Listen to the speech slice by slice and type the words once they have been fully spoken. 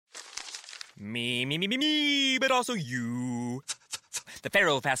Me, but also you. The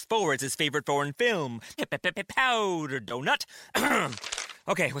Pharaoh fast forwards his favorite foreign film, Powder Donut.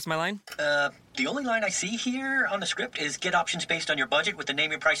 Okay, what's my line? The only line I see here on the script is get options based on your budget with the Name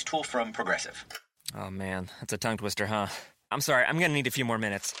Your Price tool from Progressive. Oh man, that's a tongue twister, huh? I'm sorry, I'm gonna need a few more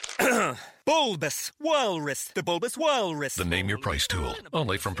minutes. Bulbous Walrus, the Bulbous Walrus. The Name Your Price tool,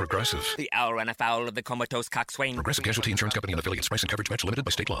 only from Progressive. The owl ran afoul of the comatose coxswain. Progressive Casualty Insurance Company and affiliates. Price and coverage match limited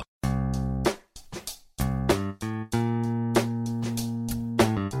by state law.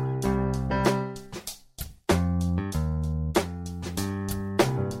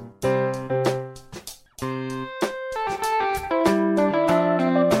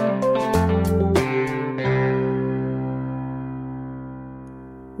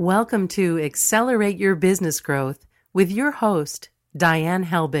 Welcome to Accelerate Your Business Growth with your host, Diane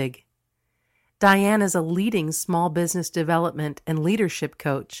Helbig. Diane is a leading small business development and leadership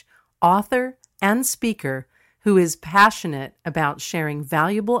coach, author, and speaker who is passionate about sharing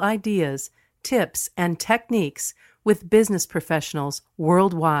valuable ideas, tips, and techniques with business professionals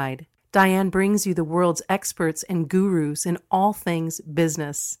worldwide. Diane brings you the world's experts and gurus in all things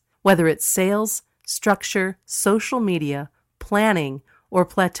business, whether it's sales, structure, social media, planning, or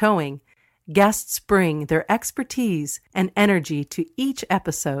plateauing. Guests bring their expertise and energy to each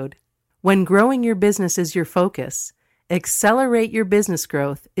episode. When growing your business is your focus, Accelerate Your Business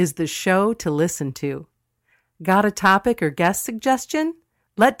Growth is the show to listen to. Got a topic or guest suggestion?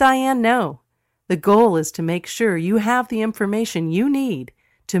 Let Diane know. The goal is to make sure you have the information you need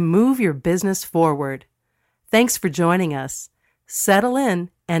to move your business forward. Thanks for joining us. Settle in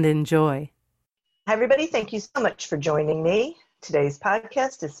and enjoy. Hi, everybody. Thank you so much for joining me. Today's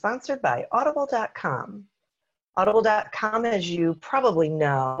podcast is sponsored by Audible.com. Audible.com, as you probably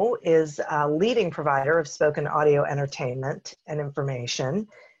know, is a leading provider of spoken audio entertainment and information.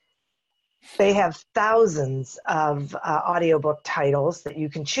 They have thousands of audiobook titles that you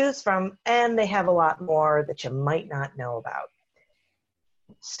can choose from, and they have a lot more that you might not know about.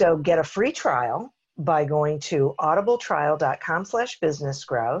 So get a free trial by going to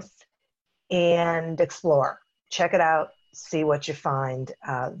audibletrial.com/businessgrowth and explore. Check it out. See what you find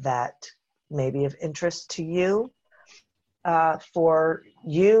that may be of interest to you, for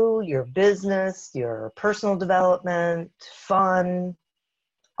you, your business, your personal development, fun,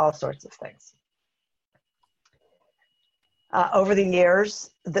 all sorts of things. Over the years,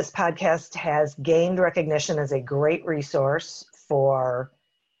 this podcast has gained recognition as a great resource for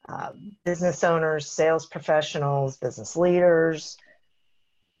business owners, sales professionals, business leaders,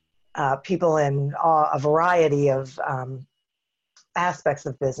 people in a variety of aspects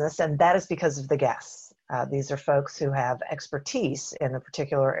of business, and that is because of the guests. These are folks who have expertise in a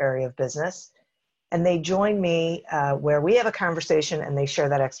particular area of business, and they join me where we have a conversation and they share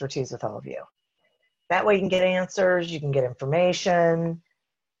that expertise with all of you. That way you can get answers, you can get information,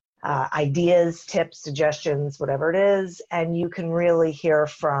 ideas, tips, suggestions, whatever it is, and you can really hear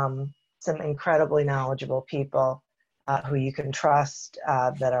from some incredibly knowledgeable people who you can trust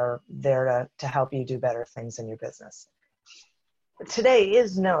that are there to help you do better things in your business. Today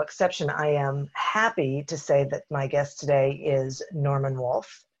is no exception. I am happy to say that my guest today is Norman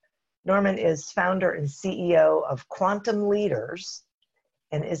Wolfe. Norman is founder and CEO of Quantum Leaders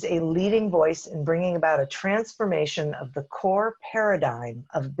and is a leading voice in bringing about a transformation of the core paradigm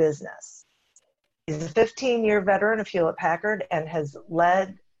of business. He's a 15-year veteran of Hewlett-Packard and has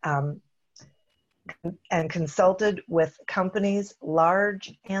led and consulted with companies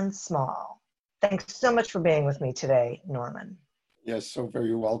large and small. Thanks so much for being with me today, Norman. Yes, so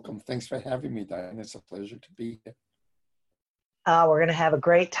very welcome. Thanks for having me, Diane. It's a pleasure to be here. We're going to have a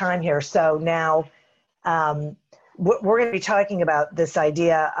great time here. So now we're going to be talking about this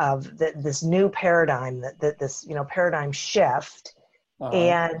idea of this new paradigm, this paradigm shift.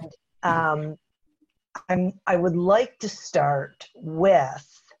 And I would like to start with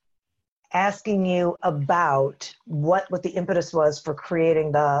asking you about what the impetus was for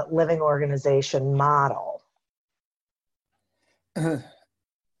creating the living organization model.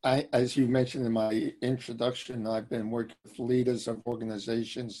 As you mentioned in my introduction, I've been working with leaders of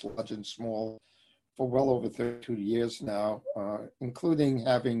organizations, large and small, for well over 32 years now, including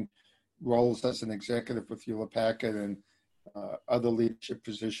having roles as an executive with Hewlett-Packard and other leadership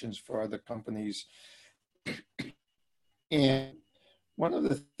positions for other companies. And one of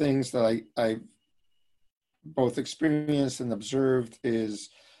the things that I both experienced and observed is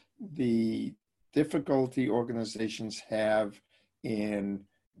the difficulty organizations have in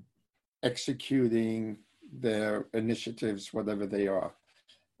executing their initiatives, whatever they are.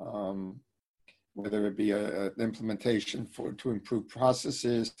 whether it be an implementation to improve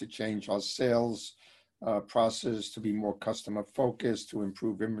processes, to change our sales process, to be more customer focused, to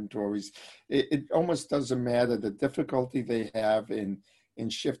improve inventories. It almost doesn't matter the difficulty they have in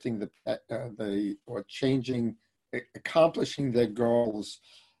shifting or changing, accomplishing their goals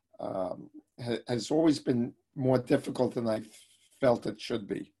has always been more difficult than I felt it should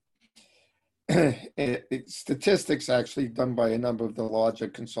be. Statistics actually done by a number of the larger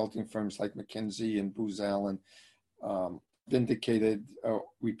consulting firms like McKinsey and Booz Allen indicated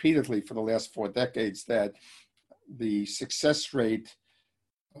repeatedly for the last 4 decades that the success rate,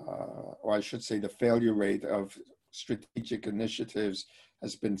 or I should say the failure rate of strategic initiatives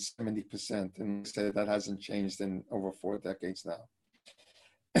has been 70%. And say that hasn't changed in over 4 decades now.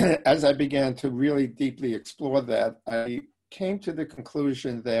 As I began to really deeply explore that, I came to the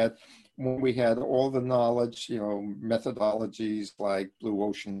conclusion that when we had all the knowledge, methodologies like Blue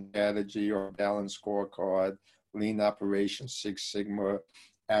Ocean Strategy or Balanced Scorecard, Lean Operations, Six Sigma,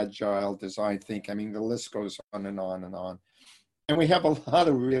 Agile, Design Think, I mean, the list goes on and on and on. And we have a lot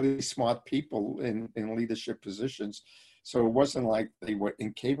of really smart people in leadership positions. So it wasn't like they were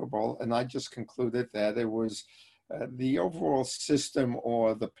incapable. And I just concluded that it was the overall system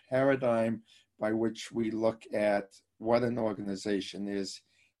or the paradigm by which we look at what an organization is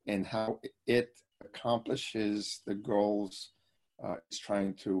and how it accomplishes the goals it's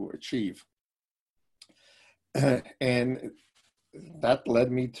trying to achieve. And that led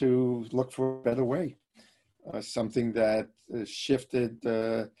me to look for a better way, something that shifted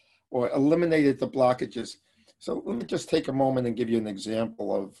or eliminated the blockages. So let me just take a moment and give you an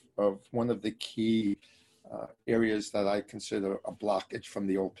example of one of the key areas that I consider a blockage from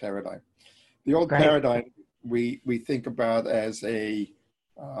the old paradigm. The old paradigm we think about as I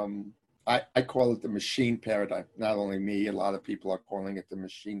call it the machine paradigm. Not only me, a lot of people are calling it the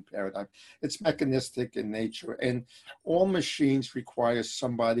machine paradigm. It's mechanistic in nature, and all machines require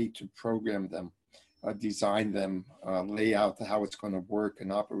somebody to program them, design them, lay out how it's going to work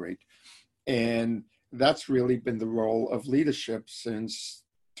and operate. And that's really been the role of leadership since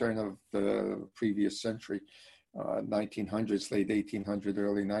turn of the previous century, 1900s, late 1800s,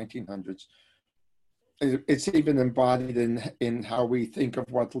 early 1900s. It's even embodied in how we think of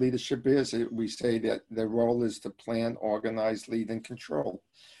what leadership is. We say that the role is to plan, organize, lead, and control.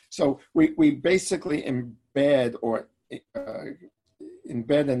 So we basically embed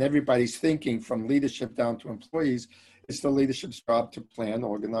in everybody's thinking from leadership down to employees. It's the leadership's job to plan,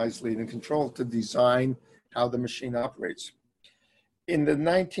 organize, lead, and control, to design how the machine operates. In the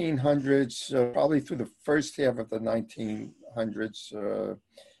 1900s, probably through the first half of the 1900s,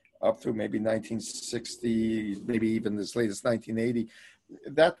 up through maybe 1960, maybe even as late as 1980,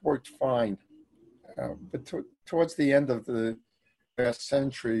 that worked fine. But towards the end of the last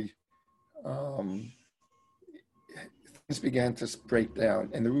century, things began to break down.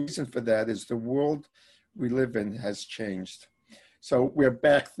 And the reason for that is the world we live in has changed. So where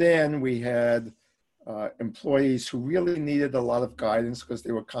back then we had employees who really needed a lot of guidance because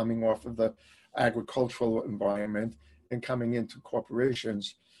they were coming off of the agricultural environment and coming into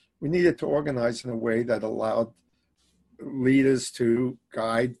corporations, we needed to organize in a way that allowed leaders to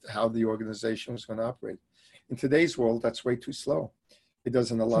guide how the organization was going to operate. In today's world, that's way too slow. It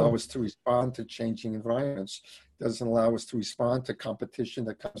doesn't allow us to respond to changing environments. It doesn't allow us to respond to competition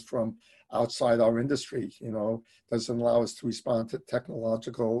that comes from outside our industry. Doesn't allow us to respond to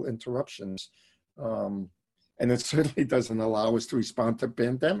technological interruptions. And it certainly doesn't allow us to respond to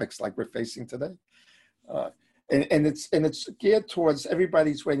pandemics like we're facing today. And it's geared towards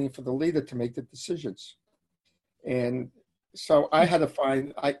everybody's waiting for the leader to make the decisions. And so I had to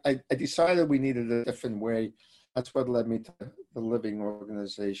find, I decided we needed a different way. That's what led me to the living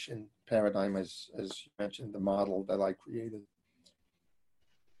organization paradigm, as you mentioned, the model that I created.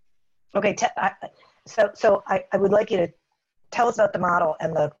 Okay, so I would like you to tell us about the model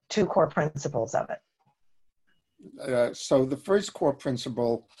and the 2 core principles of it. So the first core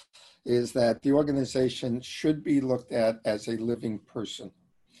principle is that the organization should be looked at as a living person.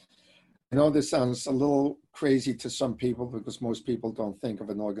 I know this sounds a little crazy to some people because most people don't think of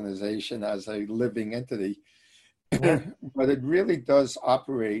an organization as a living entity, but it really does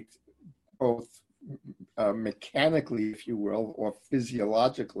operate both mechanically, if you will, or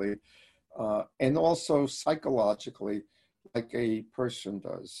physiologically, and also psychologically, like a person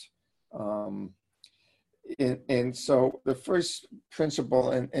does. And so the first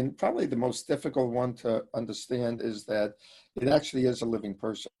principle, and probably the most difficult one to understand, is that it actually is a living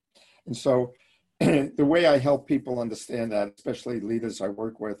person. And so the way I help people understand that, especially leaders I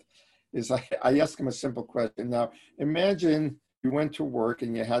work with, is I ask them a simple question. Now, imagine you went to work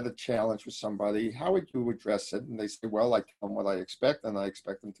and you had a challenge with somebody, how would you address it? And they say, well, I tell them what I expect, and I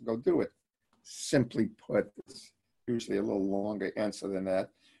expect them to go do it. Simply put, it's usually a little longer answer than that,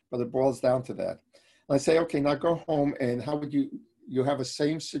 but it boils down to that. And I say, okay, now go home, and how would you have a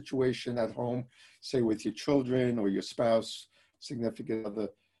same situation at home, say with your children or your spouse, significant other,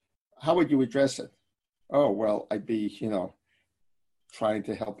 how would you address it? Oh, well, I'd be, trying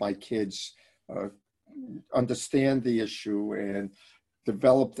to help my kids understand the issue and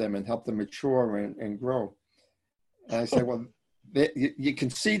develop them and help them mature and grow. And I say, well, you can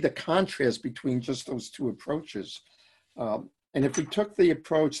see the contrast between just those two approaches. And if we took the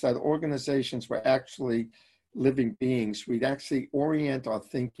approach that organizations were actually living beings, we'd actually orient our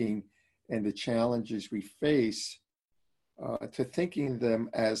thinking and the challenges we face to thinking them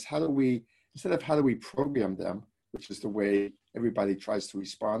as instead of how do we program them, which is the way everybody tries to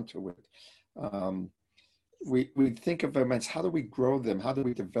respond to it. We think of them as how do we grow them? How do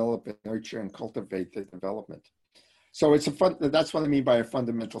we develop and nurture and cultivate the development? So that's what I mean by a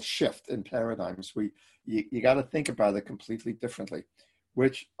fundamental shift in paradigms. You got to think about it completely differently,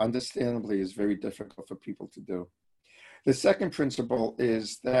 which understandably is very difficult for people to do. The second principle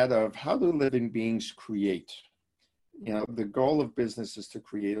is that of how do living beings create? The goal of business is to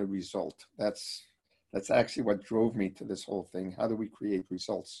create a result. That's actually what drove me to this whole thing. How do we create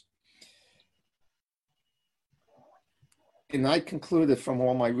results? And I concluded from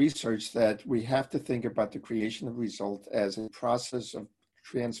all my research that we have to think about the creation of result as a process of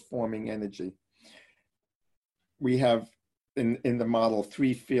transforming energy. We have in the model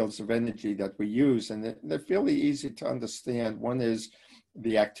 3 fields of energy that we use, and they're fairly easy to understand. One is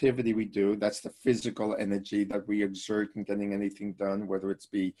the activity we do. That's the physical energy that we exert in getting anything done, whether it's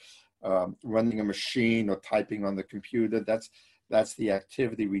be running a machine or typing on the computer. That's the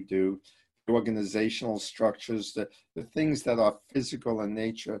activity we do. The organizational structures, the things that are physical in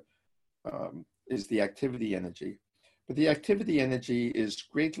nature is the activity energy. But the activity energy is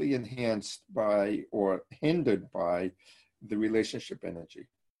greatly enhanced by or hindered by the relationship energy,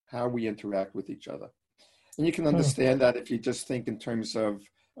 how we interact with each other. And you can understand that if you just think in terms of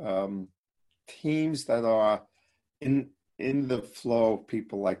teams that are in the flow,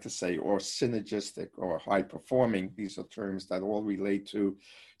 people like to say, or synergistic or high performing. These are terms that all relate to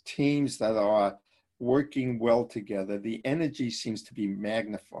teams that are working well together. The energy seems to be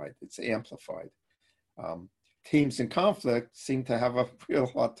magnified, it's amplified. Teams in conflict seem to have a real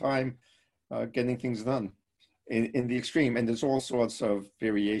hard time getting things done in the extreme. And there's all sorts of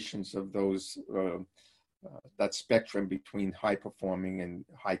variations of those, that spectrum between high performing and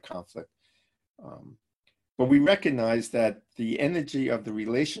high conflict. But we recognize that the energy of the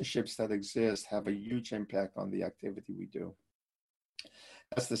relationships that exist have a huge impact on the activity we do.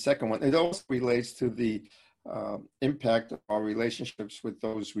 That's the second one. It also relates to the impact of our relationships with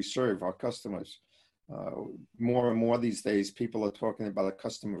those we serve, our customers. More and more these days, people are talking about a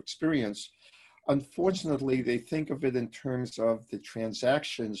customer experience. Unfortunately, they think of it in terms of the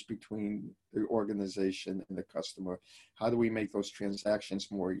transactions between the organization and the customer. How do we make those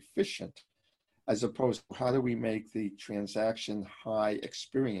transactions more efficient? As opposed to how do we make the transaction high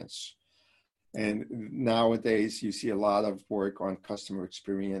experience? And nowadays you see a lot of work on customer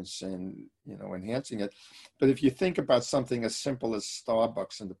experience and enhancing it. But if you think about something as simple as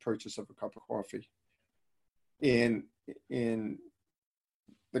Starbucks and the purchase of a cup of coffee, in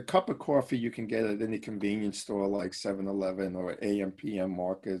the cup of coffee you can get at any convenience store like 7-Eleven or AM/PM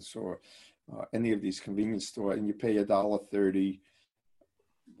markets or any of these convenience stores, and you pay $1.30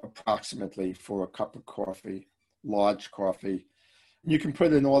 approximately for a cup of coffee, large coffee. You can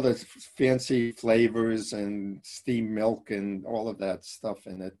put in all the fancy flavors and steamed milk and all of that stuff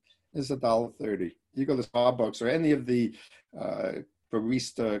in it. It's $1.30. You go to Starbucks or any of the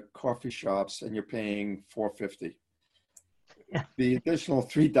barista coffee shops and you're paying $4.50. Yeah. The additional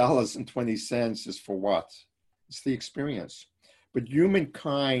 $3.20 is for what? It's the experience. But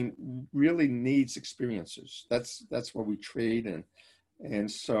humankind really needs experiences. That's what we trade in. And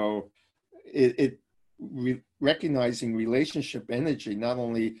so recognizing relationship energy not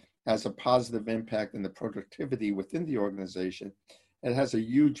only has a positive impact in the productivity within the organization, it has a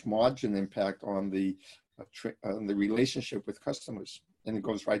huge margin impact on the relationship with customers, and it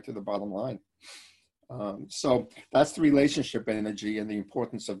goes right to the bottom line. So that's the relationship energy and the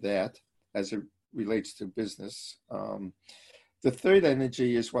importance of that as it relates to business. The third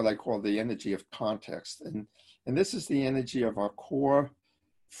energy is what I call the energy of context. And this is the energy of our core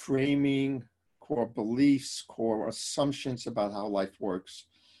framing, core beliefs, core assumptions about how life works.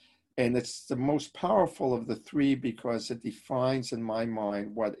 And it's the most powerful of the three because it defines in my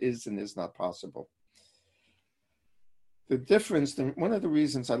mind what is and is not possible. The difference, one of the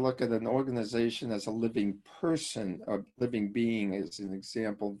reasons I look at an organization as a living person, a living being as an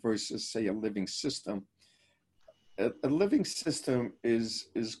example, versus say a living system. A living system is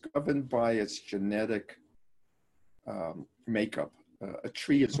governed by its genetic makeup. A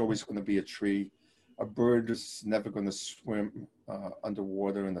tree is always going to be a tree. A bird is never going to swim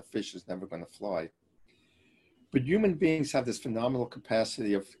underwater, and a fish is never going to fly. But human beings have this phenomenal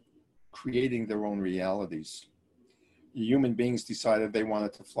capacity of creating their own realities. Human beings decided they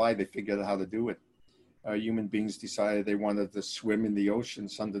wanted to fly, they figured out how to do it. Human beings decided they wanted to swim in the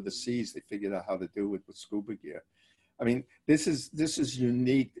oceans, under the seas, they figured out how to do it with scuba gear. I mean, this is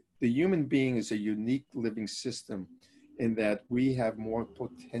unique. The human being is a unique living system in that we have more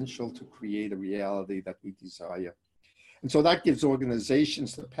potential to create a reality that we desire. And so that gives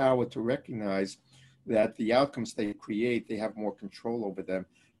organizations the power to recognize that the outcomes they create, they have more control over them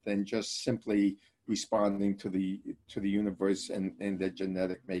than just simply responding to the universe and their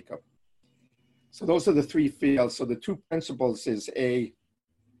genetic makeup. So those are the three fields. So the two principles is A,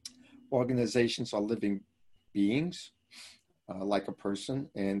 organizations are living beings, like a person,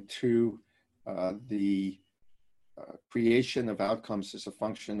 and two, the creation of outcomes is a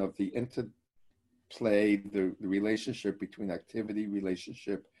function of the interplay, the relationship between activity,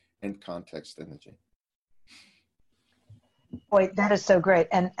 relationship, and context energy. Boy, that is so great.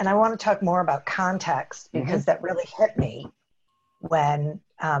 And I want to talk more about context, because that really hit me when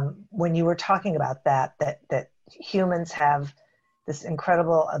you were talking about that humans have this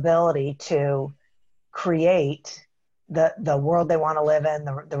incredible ability to create the world they want to live in,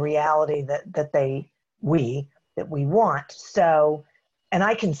 the reality that we want. So, and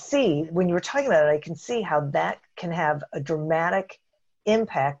I can see, when you were talking about it, I can see how that can have a dramatic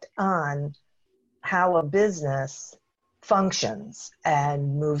impact on how a business functions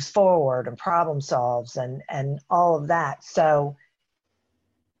and moves forward and problem solves and all of that. So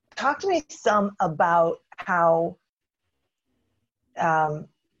talk to me some about how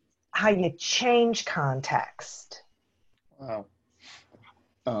you change context. Wow.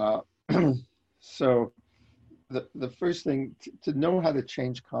 So the first thing, to know how to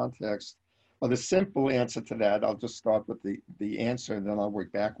change context, well, the simple answer to that, I'll just start with the answer and then I'll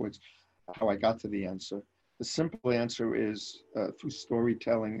work backwards how I got to the answer. The simple answer is through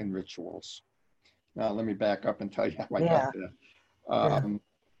storytelling and rituals. Now, let me back up and tell you how I got to that.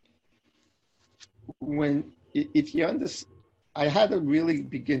 If you understand, I had to really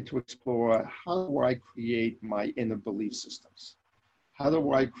begin to explore, how do I create my inner belief systems? How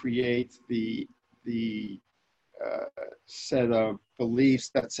do I create the set of beliefs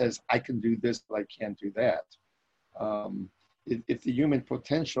that says I can do this, but I can't do that? If the human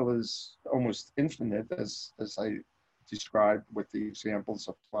potential is almost infinite, as I described with the examples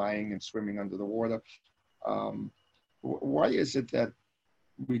of flying and swimming under the water, why is it that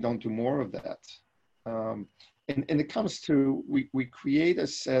we don't do more of that? And it comes to, we create a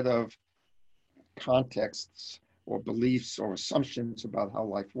set of contexts or beliefs or assumptions about how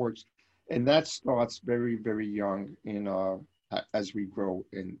life works. And that starts very, very young as we grow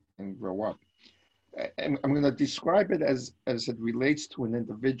and grow up. And I'm going to describe it as it relates to an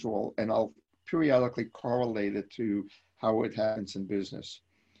individual, and I'll periodically correlate it to how it happens in business.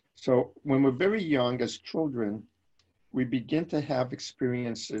 So when we're very young, as children, we begin to have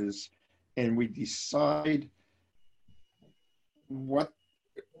experiences and we decide what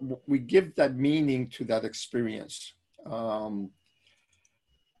we give that meaning to that experience.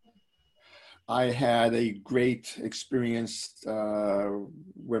 I had a great experience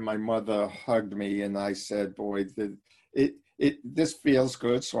when my mother hugged me, and I said, boy, this feels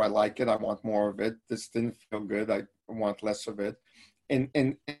good, so I like it. I want more of it. This didn't feel good. I want less of it.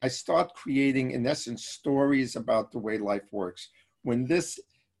 And I start creating, in essence, stories about the way life works. When this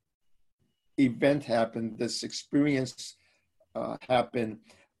event happened, this experience happened,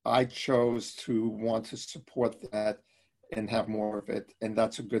 I chose to want to support that and have more of it, and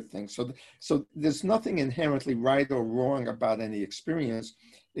that's a good thing. So there's nothing inherently right or wrong about any experience.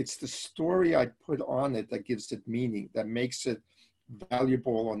 It's the story I put on it that gives it meaning, that makes it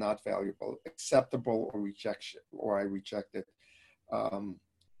valuable or not valuable, acceptable or rejection, or I reject it.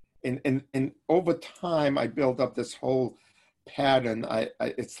 And over time, I built up this whole pattern.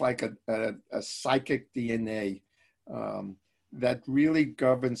 It's like a psychic DNA that really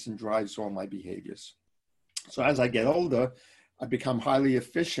governs and drives all my behaviors. So as I get older, I become highly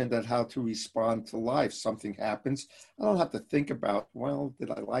efficient at how to respond to life. Something happens, I don't have to think about, well,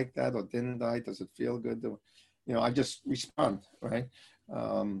 did I like that or didn't I? Does it feel good? I just respond, right?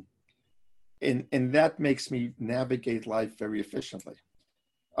 And that makes me navigate life very efficiently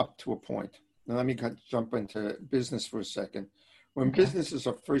up to a point. Now let me jump into business for a second. When Okay. businesses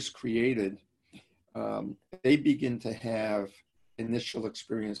are first created, they begin to have initial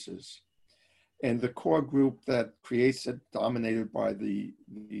experiences. And the core group that creates it, dominated by the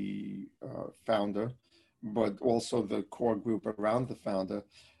founder, but also the core group around the founder,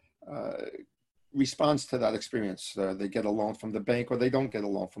 responds to that experience. They get a loan from the bank, or they don't get a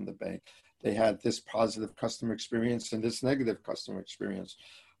loan from the bank. They had this positive customer experience and this negative customer experience.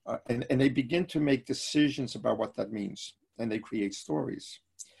 And they begin to make decisions about what that means. And they create stories.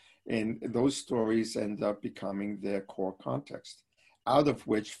 And those stories end up becoming their core context, out of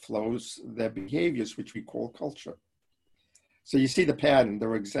which flows their behaviors, which we call culture. So you see the pattern,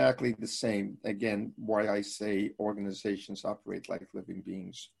 they're exactly the same. Again, why I say organizations operate like living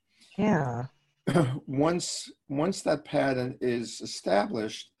beings. Yeah. Once that pattern is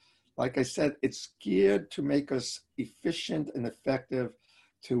established, like I said, it's geared to make us efficient and effective,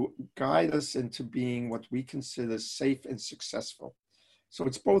 to guide us into being what we consider safe and successful. So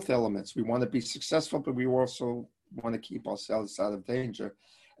it's both elements. We want to be successful, but we also want to keep ourselves out of danger.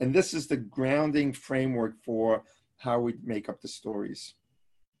 And this is the grounding framework for how we make up the stories.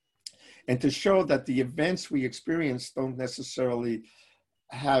 And to show that the events we experience don't necessarily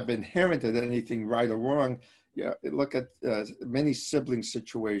have inherited anything right or wrong, look at many sibling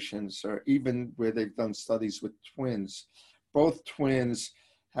situations, or even where they've done studies with twins. Both twins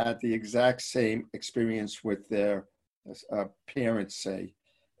had the exact same experience with their parents, say,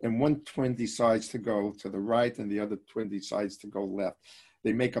 and one twin decides to go to the right and the other twin decides to go left.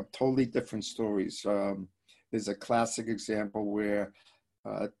 They make up totally different stories. There's a classic example where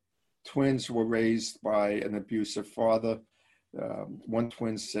twins were raised by an abusive father. One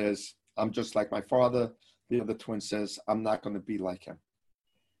twin says, "I'm just like my father." The other twin says, "I'm not going to be like him."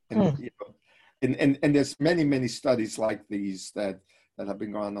 And, you know, and there's many studies like these that have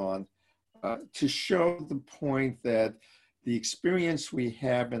been going on to show the point that the experience we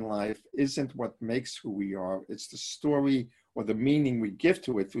have in life isn't what makes who we are. It's the story or the meaning we give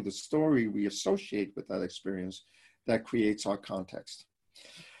to it through the story we associate with that experience that creates our context.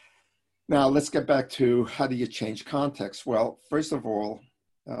 Now, let's get back to how do you change context? Well, first of all,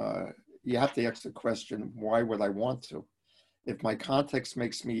 you have to ask the question, why would I want to? If my context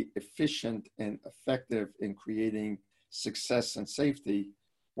makes me efficient and effective in creating success and safety,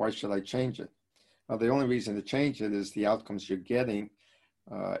 why should I change it? Now, the only reason to change it is the outcomes you're getting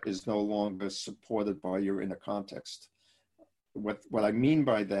is no longer supported by your inner context. What I mean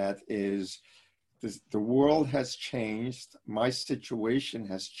by that is the world has changed, my situation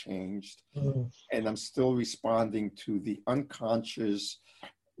has changed, and I'm still responding to the unconscious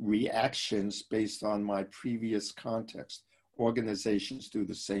reactions based on my previous context. Organizations do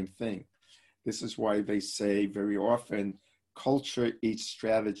the same thing. This is why they say very often, culture eats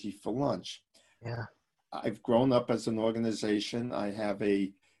strategy for lunch. Yeah. I've grown up as an organization. I have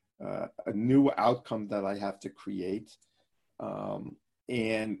a new outcome that I have to create.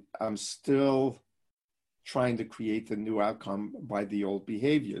 And I'm still trying to create the new outcome by the old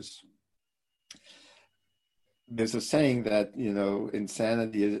behaviors. There's a saying that, you know,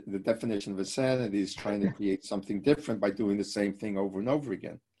 insanity, the definition of insanity is trying to create something different by doing the same thing over and over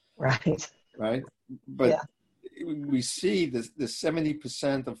again. Right. Right. But we see the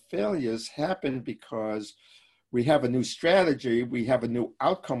 70% of failures happen because we have a new strategy, we have a new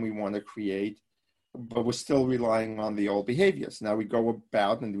outcome we want to create, but we're still relying on the old behaviors. Now we go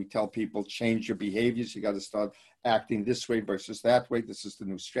about and we tell people, change your behaviors. You got to start acting this way versus that way. This is the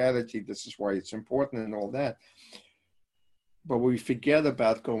new strategy. This is why it's important and all that. But we forget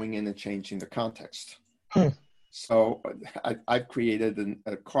about going in and changing the context. So I've created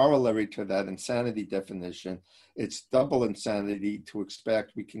a corollary to that insanity definition. It's double insanity to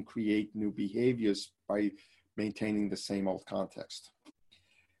expect we can create new behaviors by maintaining the same old context.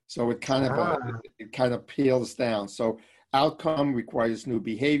 So it kind of peels down. So outcome requires new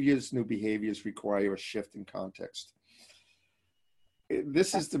behaviors require a shift in context.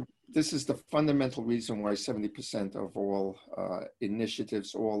 This is the fundamental reason why 70% of all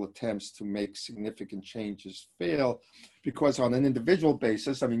initiatives, all attempts to make significant changes fail, because on an individual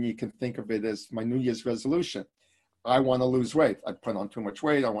basis, I mean, you can think of it as my New Year's resolution. I want to lose weight. I put on too much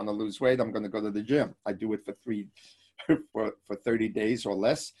weight. I want to lose weight. I'm going to go to the gym. I do it for 30 days or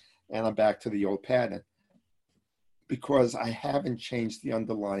less, and I'm back to the old pattern because I haven't changed the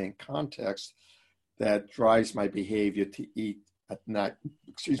underlying context that drives my behavior to eat at night,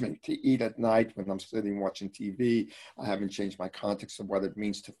 to eat at night when I'm sitting watching TV. I haven't changed my context of what it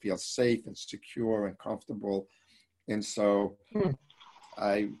means to feel safe and secure and comfortable. And so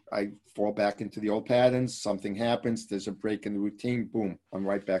I fall back into the old patterns. Something happens. There's a break in the routine. Boom, I'm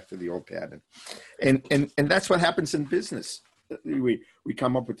right back to the old pattern. And that's what happens in business. We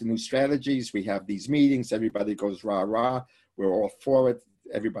come up with the new strategies. We have these meetings. Everybody goes rah rah. We're all for it.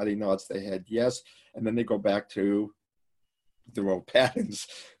 Everybody nods their head yes, and then they go back to their old patterns.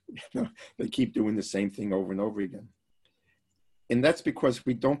 They keep doing the same thing over and over again. And that's because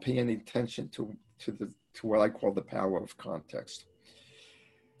we don't pay any attention to what I call the power of context.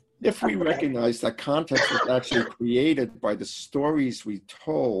 If we recognize that context was actually created by the stories we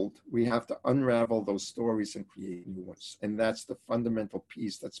told, we have to unravel those stories and create new ones. And that's the fundamental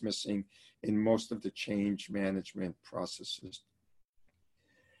piece that's missing in most of the change management processes.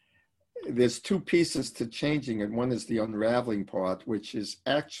 There's two pieces to changing, and one is the unraveling part, which is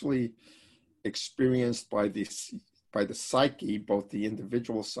actually experienced by the psyche, both the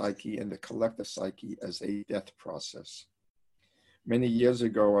individual psyche and the collective psyche, as a death process. Many years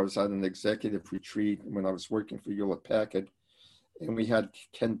ago, I was at an executive retreat when I was working for Hewlett Packard, and we had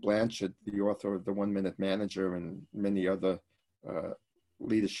Ken Blanchard, the author of The 1 Minute Manager and many other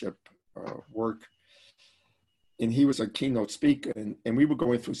leadership work. And he was a keynote speaker, and we were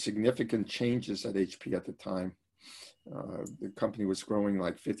going through significant changes at HP at the time. The company was growing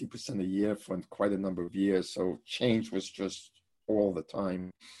like 50% a year for quite a number of years, so change was just all the time.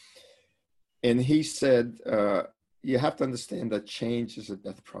 And he said, you have to understand that change is a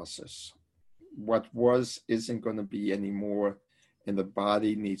death process. What was isn't going to be anymore, and the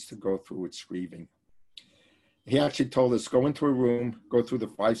body needs to go through its grieving. He actually told us, go into a room, go through the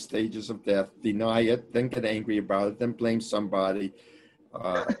 5 stages of death, deny it, then get angry about it, then blame somebody,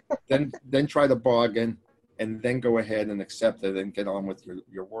 then try to bargain, and then go ahead and accept it and get on with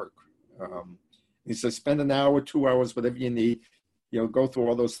your work. He says, spend an hour, 2 hours, whatever you need. Go through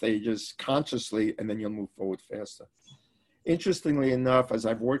all those stages consciously, and then you'll move forward faster. Interestingly enough, as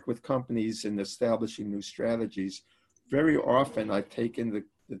I've worked with companies in establishing new strategies, very often I've taken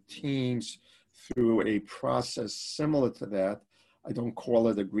the teams through a process similar to that. I don't call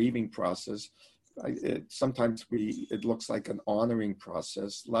it a grieving process. Sometimes it looks like an honoring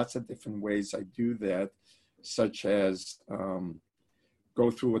process. Lots of different ways I do that, such as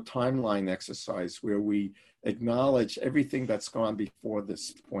go through a timeline exercise where we acknowledge everything that's gone before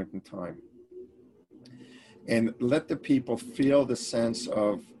this point in time and let the people feel the sense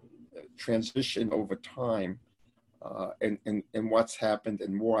of transition over time and what's happened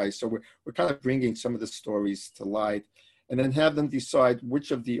and why. So we're kind of bringing some of the stories to light, and then have them decide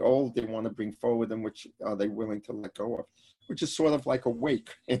which of the old they want to bring forward and which are they willing to let go of, which is sort of like a wake,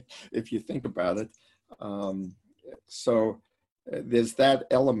 if you think about it. So there's that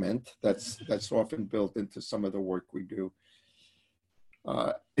element that's often built into some of the work we do.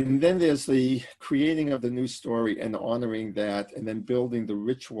 And then there's the creating of the new story and honoring that, and then building the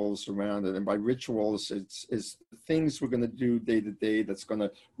rituals around it. And by rituals, it's things we're going to do day to day that's going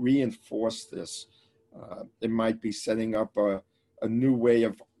to reinforce this. It might be setting up a new way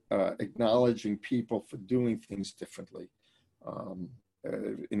of acknowledging people for doing things differently.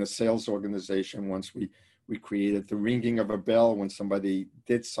 In a sales organization, once we created the ringing of a bell when somebody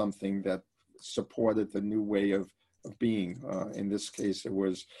did something that supported the new way of being. In this case, it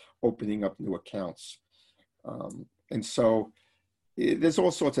was opening up new accounts. And so there's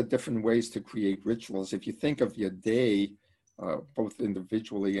all sorts of different ways to create rituals. If you think of your day, both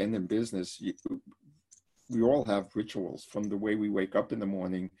individually and in business, we all have rituals, from the way we wake up in the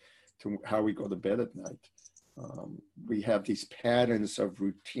morning to how we go to bed at night. We have these patterns of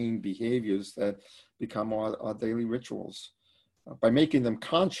routine behaviors that become our daily rituals. By making them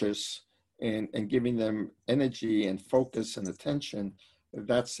conscious and giving them energy and focus and attention,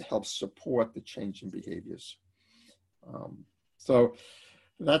 that helps support the change in behaviors. So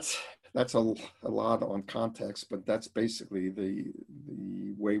that's a lot on context, but that's basically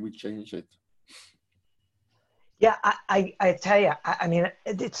the way we change it. Yeah, I tell you, I mean,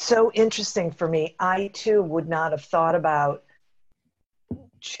 it's so interesting for me. I too would not have thought about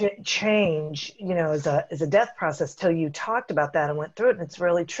change, as a death process till you talked about that and went through it. And it's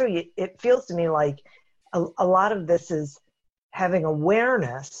really true. It feels to me like a lot of this is having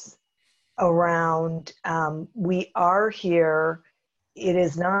awareness around we are here. It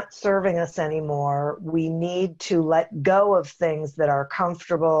is not serving us anymore. We need to let go of things that are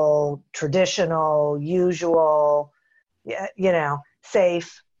comfortable, traditional, usual,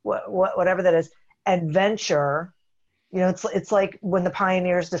 safe, whatever that is, and venture. It's like when the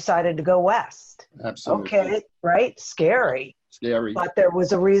pioneers decided to go west. Absolutely. Okay, right? Scary. But there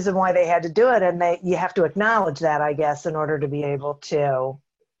was a reason why they had to do it, and you have to acknowledge that, I guess, in order to be able to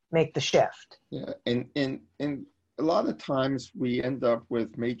make the shift. Yeah, and a lot of times we end up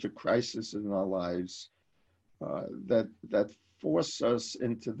with major crises in our lives that force us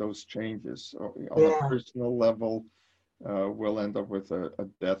into those changes. So, on a personal level, we'll end up with a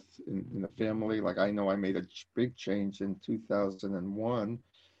death in the family. Like, I know I made a big change in 2001.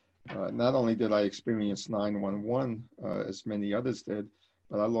 Not only did I experience 911, as many others did,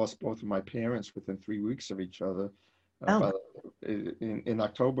 but I lost both of my parents within 3 weeks of each other. But in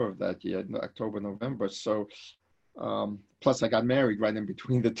October of that year, October, November. So, plus I got married right in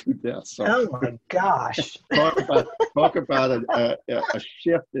between the two deaths. So, oh my gosh. talk about a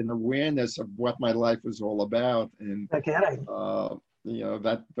shift in awareness of what my life was all about. And, that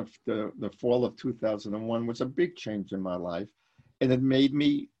the fall of 2001 was a big change in my life. And it made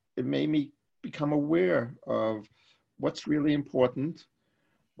me become aware of what's really important.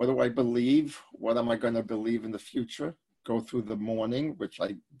 What do I believe? What am I going to believe in the future? Go through the mourning, which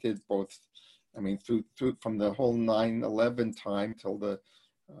I did both. I mean, through from the whole 9/11 time till the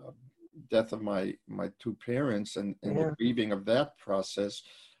death of my two parents and the grieving of that process.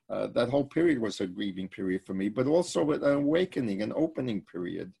 That whole period was a grieving period for me, but also an awakening, an opening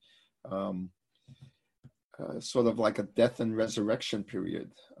period, sort of like a death and resurrection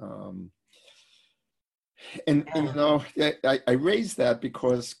period. I raised that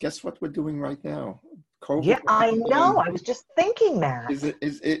because guess what we're doing right now? COVID. Yeah, I know. I was just thinking that.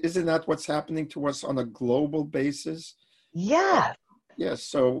 Isn't that what's happening to us on a global basis? Yeah. Yes.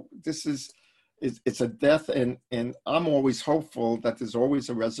 So it's a death, and I'm always hopeful that there's always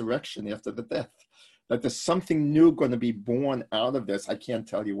a resurrection after the death, that there's something new going to be born out of this. I can't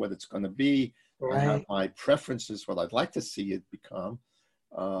tell you what it's going to be. Right. I have my preferences, what I'd like to see it become.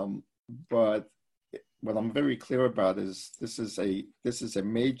 But what I'm very clear about is this is a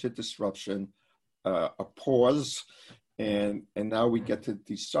major disruption, a pause, and now we get to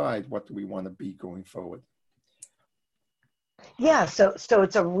decide what do we want to be going forward. Yeah, so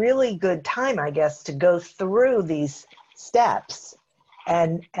it's a really good time, I guess, to go through these steps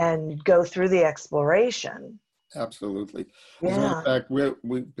and go through the exploration. Absolutely. As a matter of fact,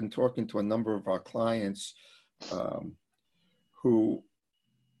 we've been talking to a number of our clients who,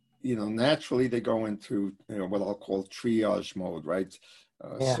 naturally they go into what I'll call triage mode, right?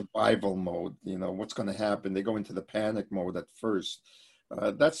 Survival mode. What's going to happen? They go into the panic mode at first.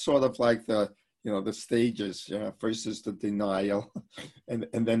 That's sort of like the stages. First is the denial, and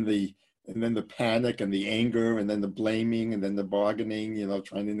then the panic and the anger, and then the blaming, and then the bargaining.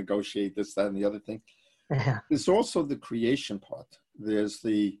 Trying to negotiate this, that, and the other thing. There's also the creation part.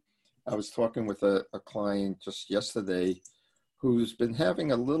 I was talking with a client just yesterday who's been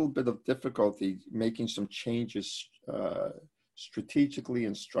having a little bit of difficulty making some changes strategically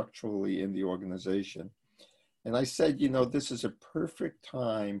and structurally in the organization. And I said, this is a perfect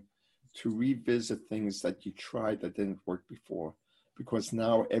time to revisit things that you tried that didn't work before, because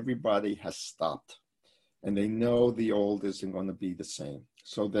now everybody has stopped and they know the old isn't going to be the same.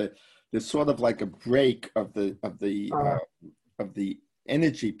 So there's sort of like a break of the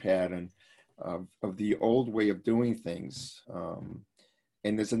energy pattern of the old way of doing things.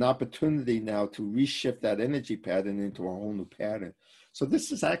 And there's an opportunity now to reshift that energy pattern into a whole new pattern. So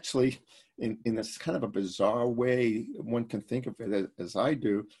this is actually, in this kind of a bizarre way, one can think of it as I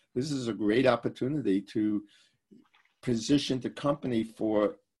do, this is a great opportunity to position the company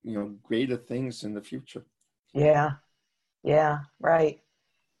for, greater things in the future. Yeah, right.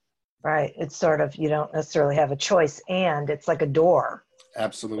 It's sort of, you don't necessarily have a choice, and it's like a door.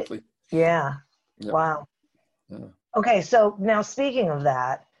 Absolutely. Yeah. Wow. Yeah. Okay, so now speaking of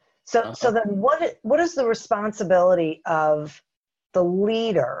that, so then what is the responsibility of the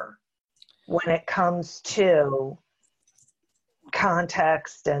leader when it comes to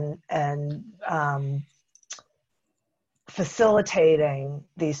context and facilitating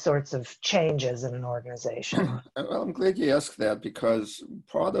these sorts of changes in an organization? Well, I'm glad you asked that, because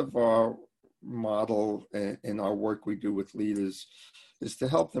part of our model in our work we do with leaders is to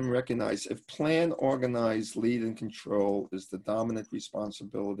help them recognize if plan, organize, lead, and control is the dominant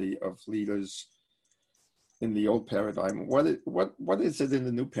responsibility of leaders in the old paradigm, what is it in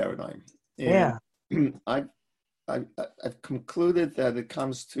the new paradigm? And I've concluded that it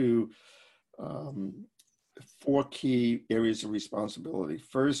comes to 4 key areas of responsibility.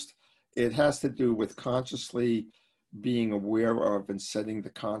 First, it has to do with consciously being aware of and setting the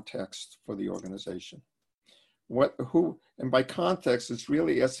context for the organization. And by context, it's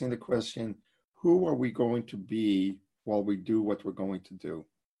really asking the question, who are we going to be while we do what we're going to do?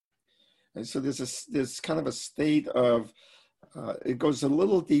 And so there's kind of a state of, it goes a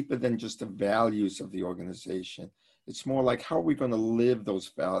little deeper than just the values of the organization. It's more like, how are we going to live those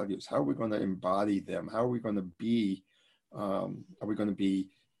values? How are we going to embody them? How are we going to be? Are we going to be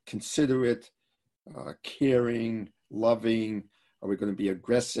considerate, caring, loving? Are we going to be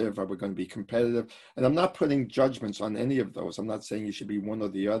aggressive? Are we going to be competitive? And I'm not putting judgments on any of those. I'm not saying you should be one or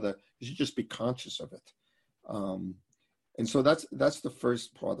the other. You should just be conscious of it. And so that's the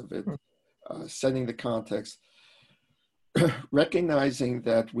first part of it, setting the context, recognizing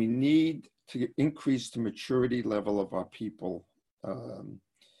that we need to increase the maturity level of our people,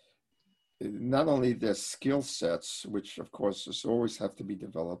 not only their skill sets, which of course always have to be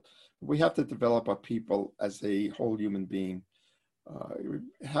developed, but we have to develop our people as a whole human being.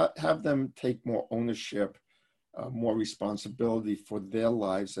 Have them take more ownership, more responsibility for their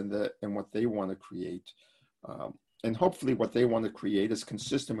lives and what they want to create. And hopefully what they want to create is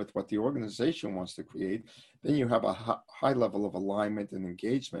consistent with what the organization wants to create. Then you have a high level of alignment and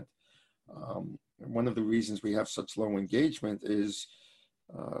engagement. One of the reasons we have such low engagement is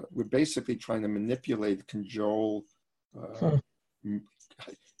we're basically trying to manipulate, cajole,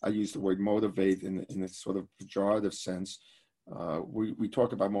 I use the word motivate in a sort of pejorative sense. We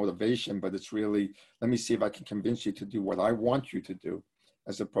talk about motivation, but it's really, let me see if I can convince you to do what I want you to do,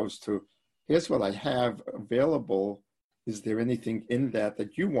 as opposed to, here's what I have available. Is there anything in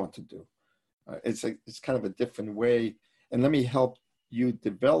that you want to do? It's kind of a different way. And let me help you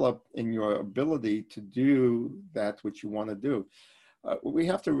develop in your ability to do that which you want to do. We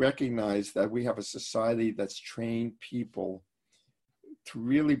have to recognize that we have a society that's trained people to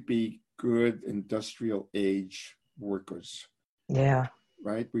really be good industrial age workers. Yeah.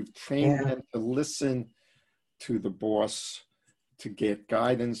 Right? We've trained them to listen to the boss, to get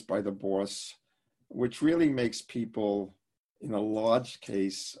guidance by the boss, which really makes people, in a large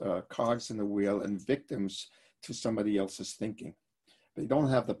case, cogs in the wheel and victims to somebody else's thinking. They don't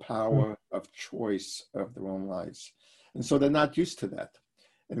have the power of choice of their own lives. And so they're not used to that.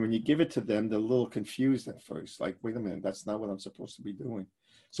 And when you give it to them, they're a little confused at first, like, wait a minute, that's not what I'm supposed to be doing.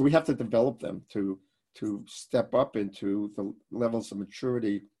 So we have to develop them to step up into the levels of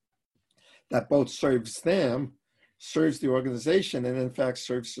maturity that both serves them, serves the organization, and in fact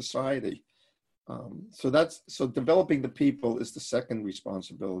serves society. So developing the people is the second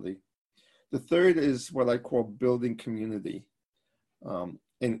responsibility. The third is what I call building community.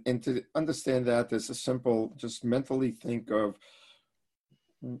 And to understand that, there's a simple, just mentally think of,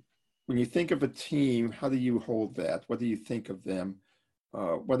 when you think of a team, how do you hold that? What do you think of them?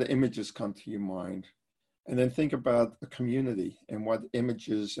 What images come to your mind? And then think about a community and what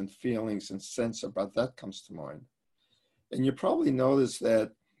images and feelings and sense about that comes to mind. And you probably notice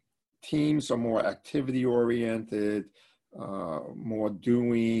that teams are more activity oriented, more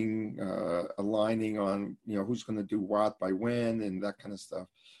doing, aligning on, who's going to do what by when and that kind of stuff.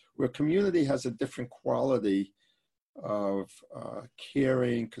 Where community has a different quality of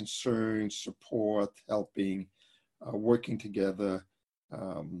caring, concern, support, helping, working together.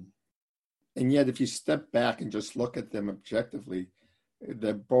 And yet, if you step back and just look at them objectively,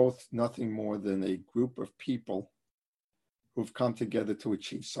 they're both nothing more than a group of people who've come together to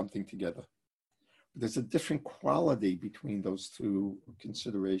achieve something together. There's a different quality between those two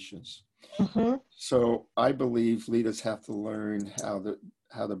considerations. Mm-hmm. So I believe leaders have to learn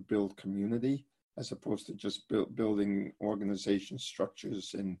how to build community as opposed to just building organization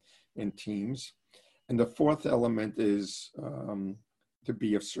structures in teams. And the fourth element is to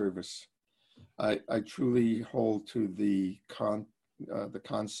be of service. I truly hold to the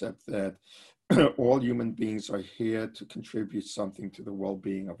concept that all human beings are here to contribute something to the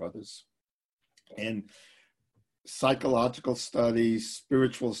well-being of others. And psychological studies,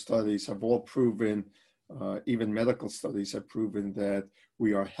 spiritual studies have all proven, even medical studies have proven that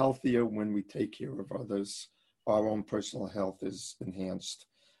we are healthier when we take care of others. Our own personal health is enhanced,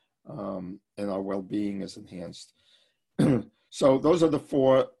 and our well-being is enhanced. So those are the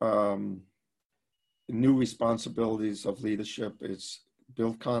four new responsibilities of leadership. It's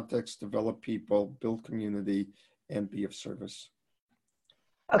build context, develop people, build community, and be of service.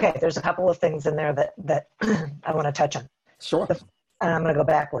 Okay, there's a couple of things in there that I want to touch on. Sure. And I'm going to go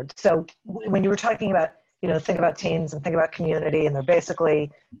backwards. So when you were talking about, think about teams and think about community, and they're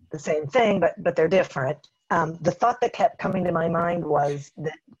basically the same thing, but they're different. The thought that kept coming to my mind was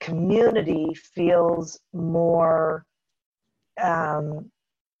that community feels more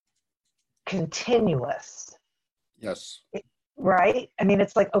continuous. Yes. Right? I mean,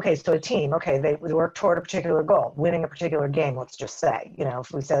 it's like, okay, so a team, okay, they work toward a particular goal, winning a particular game, let's just say,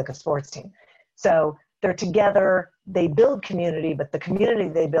 if we say like a sports team. So they're together, they build community, but the community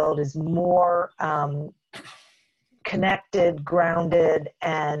they build is more connected, grounded,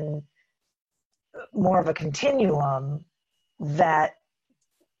 and more of a continuum that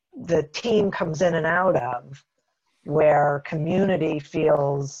the team comes in and out of, where community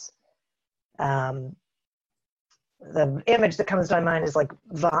feels, the image that comes to my mind is like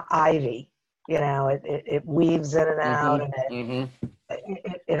the ivy, it weaves in and out, and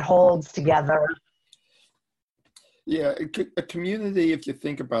it holds together. Yeah, a community, if you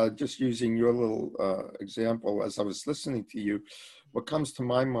think about it, just using your little example, as I was listening to you, what comes to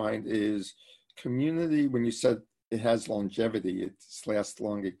my mind is community. When you said it has longevity, it lasts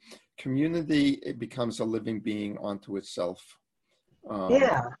longer. Community, it becomes a living being unto itself.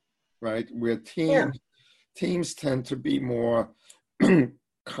 Right? Where teams tend to be more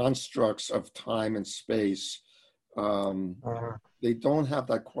constructs of time and space. They don't have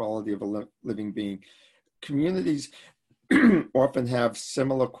that quality of a living being. Communities often have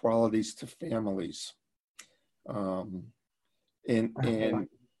similar qualities to families. And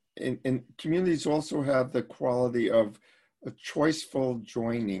communities also have the quality of a choiceful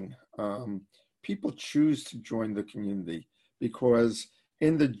joining. People choose to join the community because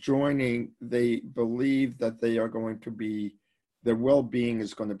in the joining, they believe that they are going to be, their well-being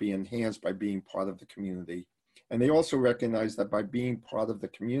is going to be enhanced by being part of the community. And they also recognize that by being part of the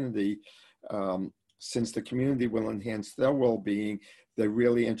community, since the community will enhance their well-being, they're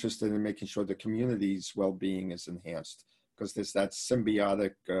really interested in making sure the community's well-being is enhanced, because there's that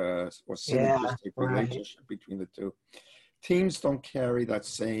symbiotic or synergistic relationship between the two. Teams don't carry that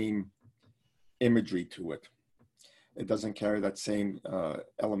same imagery to it. It doesn't carry that same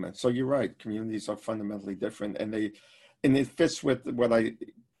element. So you're right, communities are fundamentally different, and it fits with what I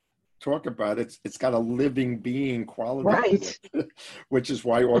talk about. It's got a living being quality to it, which is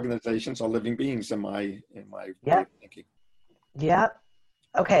why organizations are living beings in my way of thinking. Yeah.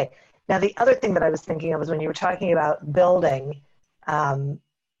 Okay. Now the other thing that I was thinking of was when you were talking about building your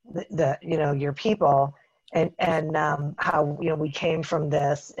people and how we came from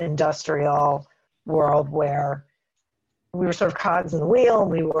this industrial world where we were sort of cogs in the wheel, and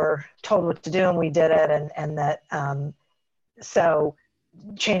we were told what to do, and we did it, and that so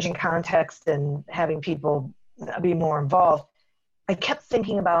changing context and having people be more involved. I kept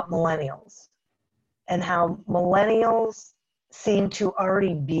thinking about millennials and how millennials seem to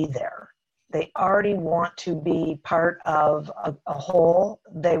already be there. They already want to be part of a whole.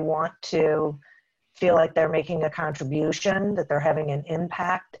 They want to feel like they're making a contribution, that they're having an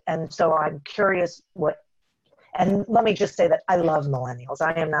impact. And so I'm curious and let me just say that I love millennials.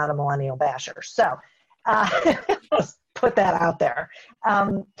 I am not a millennial basher. So let's put that out there.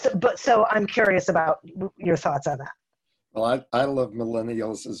 So I'm curious about your thoughts on that. Well, I love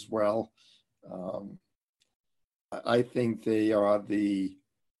millennials as well. I think they are the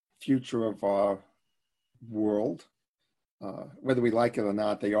future of our world. Whether we like it or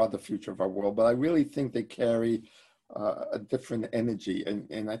not, they are the future of our world. But I really think they carry a different energy.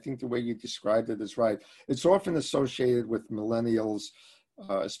 And I think the way you described it is right. It's often associated with millennials,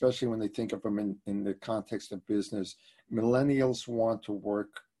 especially when they think of them in the context of business. Millennials want to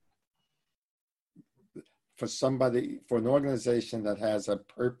work for an organization that has a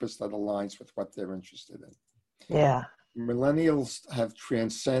purpose that aligns with what they're interested in. Yeah. Millennials have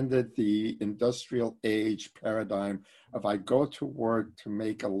transcended the industrial age paradigm of I go to work to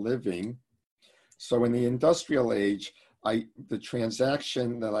make a living. So in the industrial age, the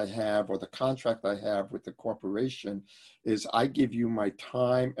transaction that I have or the contract I have with the corporation is I give you my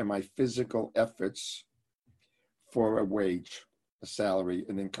time and my physical efforts for a wage, a salary,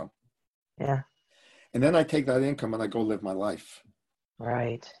 an income. Yeah. And then I take that income and I go live my life.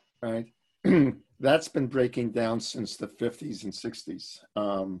 Right. Right. That's been breaking down since the 50s and 60s.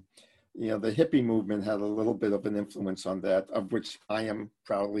 The hippie movement had a little bit of an influence on that, of which I am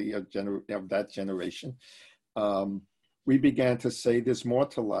proudly of that generation. We began to say there's more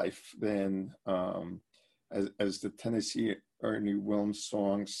to life than, as the Tennessee Ernie Williams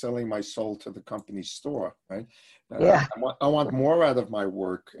song, selling my soul to the company store, right? Yeah. I want more out of my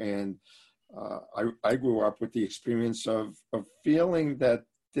work. And I grew up with the experience of feeling that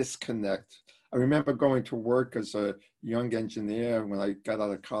disconnect. I remember going to work as a young engineer when I got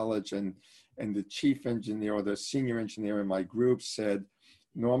out of college, and the chief engineer or the senior engineer in my group said,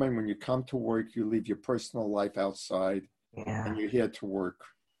 Norman, when you come to work, you leave your personal life outside and you're here to work.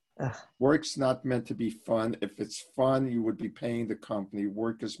 Ugh. Work's not meant to be fun. If it's fun, you would be paying the company.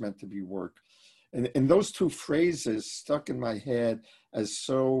 Work is meant to be work. And those two phrases stuck in my head as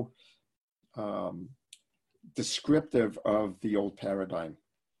so descriptive of the old paradigm.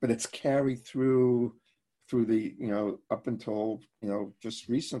 But it's carried through the, up until, just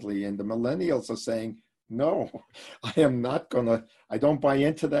recently. And the millennials are saying, no, I don't buy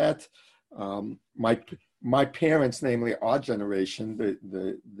into that. My parents, namely our generation,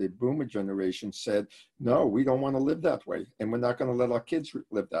 the boomer generation, said, no, we don't want to live that way, and we're not going to let our kids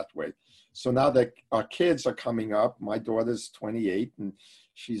live that way. So now that our kids are coming up, my daughter's 28, and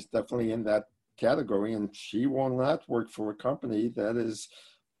she's definitely in that category, and she will not work for a company that is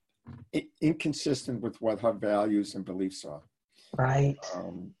inconsistent with what her values and beliefs are. Right.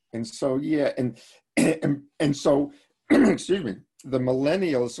 And so, yeah, and so, excuse me, the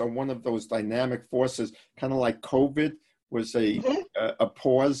millennials are one of those dynamic forces, kind of like COVID was a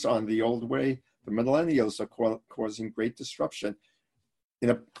pause on the old way. The millennials are causing great disruption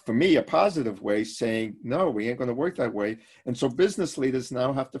for me, a positive way, saying, no, we ain't going to work that way. And so business leaders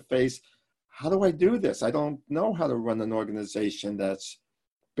now have to face, how do I do this? I don't know how to run an organization that's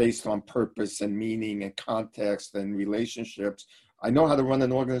based on purpose and meaning and context and relationships. I know how to run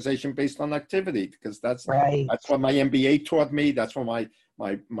an organization based on activity, because that's right. That's what my MBA taught me. That's what my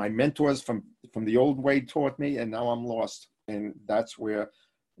mentors from the old way taught me, and now I'm lost. And that's where,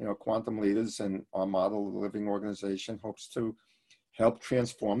 Quantum Leaders and our model of living organization hopes to help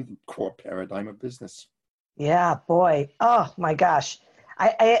transform the core paradigm of business. Yeah, boy. Oh my gosh.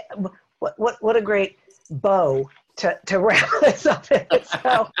 What a great bow to wrap this up in.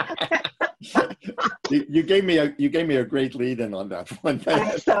 So. You gave me a great lead in on that one.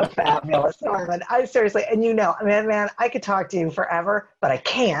 That's so fabulous, Norman. I seriously, and man, I could talk to you forever, but I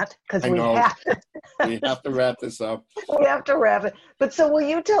can't, because we have to wrap this up. We have to wrap it. But so, will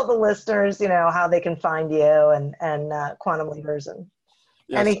you tell the listeners, how they can find you and Quantum Leaders and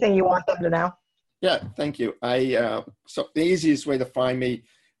anything you want them to know? Yeah, thank you. So the easiest way to find me,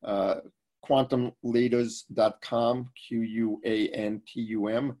 quantumleaders.com,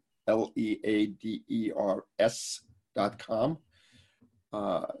 QUANTUM. LEADERS.com.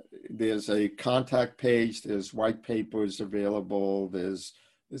 There's a contact page. There's white papers available. There's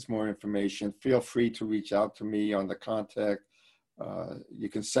more information. Feel free to reach out to me on the contact. You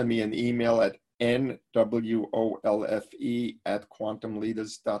can send me an email at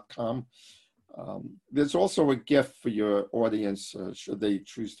nwolfe@quantumleaders.com. There's also a gift for your audience, should they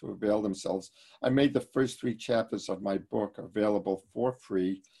choose to avail themselves. I made the first 3 chapters of my book available for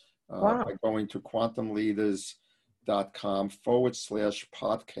free. By going to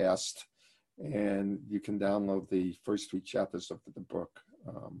quantumleaders.com/podcast, and you can download the first 3 chapters of the book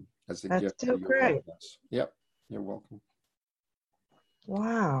as a gift. That's so great. Yep, you're welcome.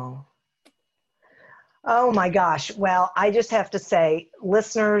 Wow. Oh my gosh. Well, I just have to say,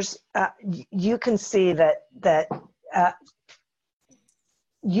 listeners, you can see that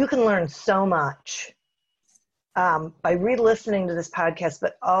you can learn so much by re-listening to this podcast,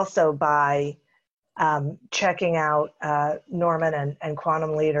 but also by checking out Norman and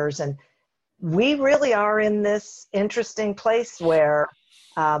Quantum Leaders. And we really are in this interesting place where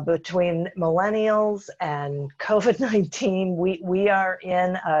between millennials and COVID-19, we are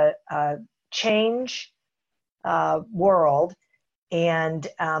in a change world, and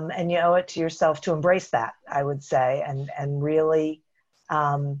you owe it to yourself to embrace that, I would say, and really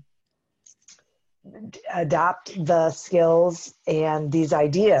adopt the skills and these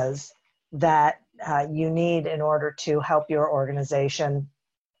ideas that you need in order to help your organization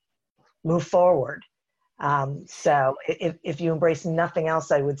move forward. So if you embrace nothing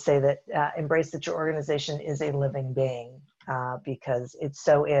else, I would say that embrace that your organization is a living being, because it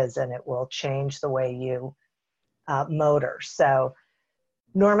so is, and it will change the way you motor. So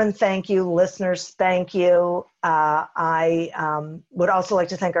Norman, thank you. Listeners, thank you. I would also like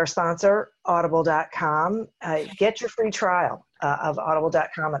to thank our sponsor, Audible.com. Get your free trial of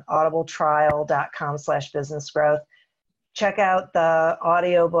Audible.com at audibletrial.com/businessgrowth. Check out the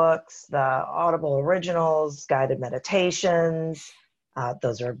audiobooks, the Audible originals, guided meditations.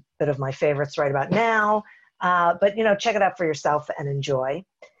 Those are a bit of my favorites right about now. But, check it out for yourself and enjoy.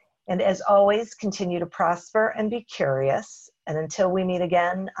 And as always, continue to prosper and be curious. And until we meet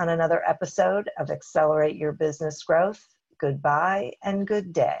again on another episode of Accelerate Your Business Growth, goodbye and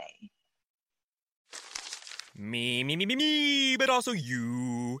good day. Me, but also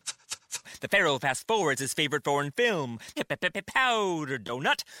you. The Pharaoh fast forwards his favorite foreign film, Powder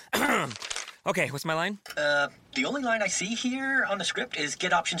Donut. Okay, what's my line? The only line I see here on the script is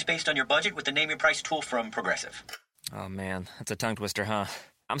get options based on your budget with the Name Your Price tool from Progressive. Oh man, that's a tongue twister, huh?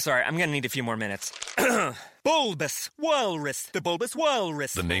 I'm sorry, I'm gonna need a few more minutes. Bulbous Walrus, the Bulbous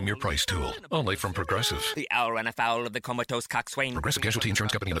Walrus. The Name Your Price tool, only from Progressive. The owl ran afoul of the comatose coxswain. Progressive Casualty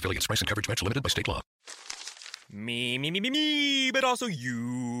Insurance Company and affiliates. Price and coverage match limited by state law. Me, but also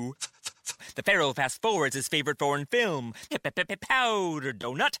you. The Pharaoh fast forwards his favorite foreign film, Powder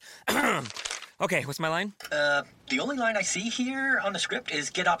Donut. Okay, what's my line? The only line I see here on the script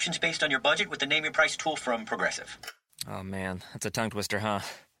is get options based on your budget with the Name Your Price tool from Progressive. Oh, man, that's a tongue twister, huh?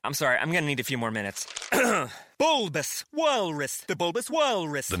 I'm sorry, I'm gonna need a few more minutes. Bulbous Walrus, the Bulbous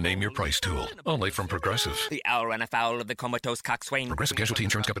Walrus. The Name Your Price tool, only from Progressive. The owl ran afoul of the comatose coxswain. Progressive Casualty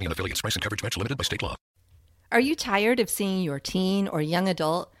Insurance Company and affiliates. Price and coverage match limited by state law. Are you tired of seeing your teen or young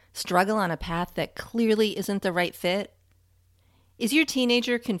adult struggle on a path that clearly isn't the right fit? Is your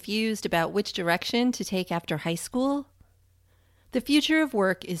teenager confused about which direction to take after high school? The future of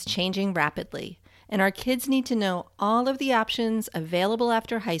work is changing rapidly, and our kids need to know all of the options available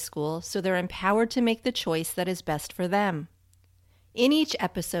after high school so they're empowered to make the choice that is best for them. In each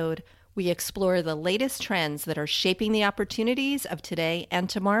episode, we explore the latest trends that are shaping the opportunities of today and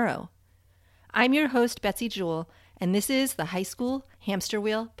tomorrow. I'm your host, Betsy Jewell, and this is the High School Hamster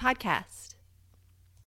Wheel Podcast.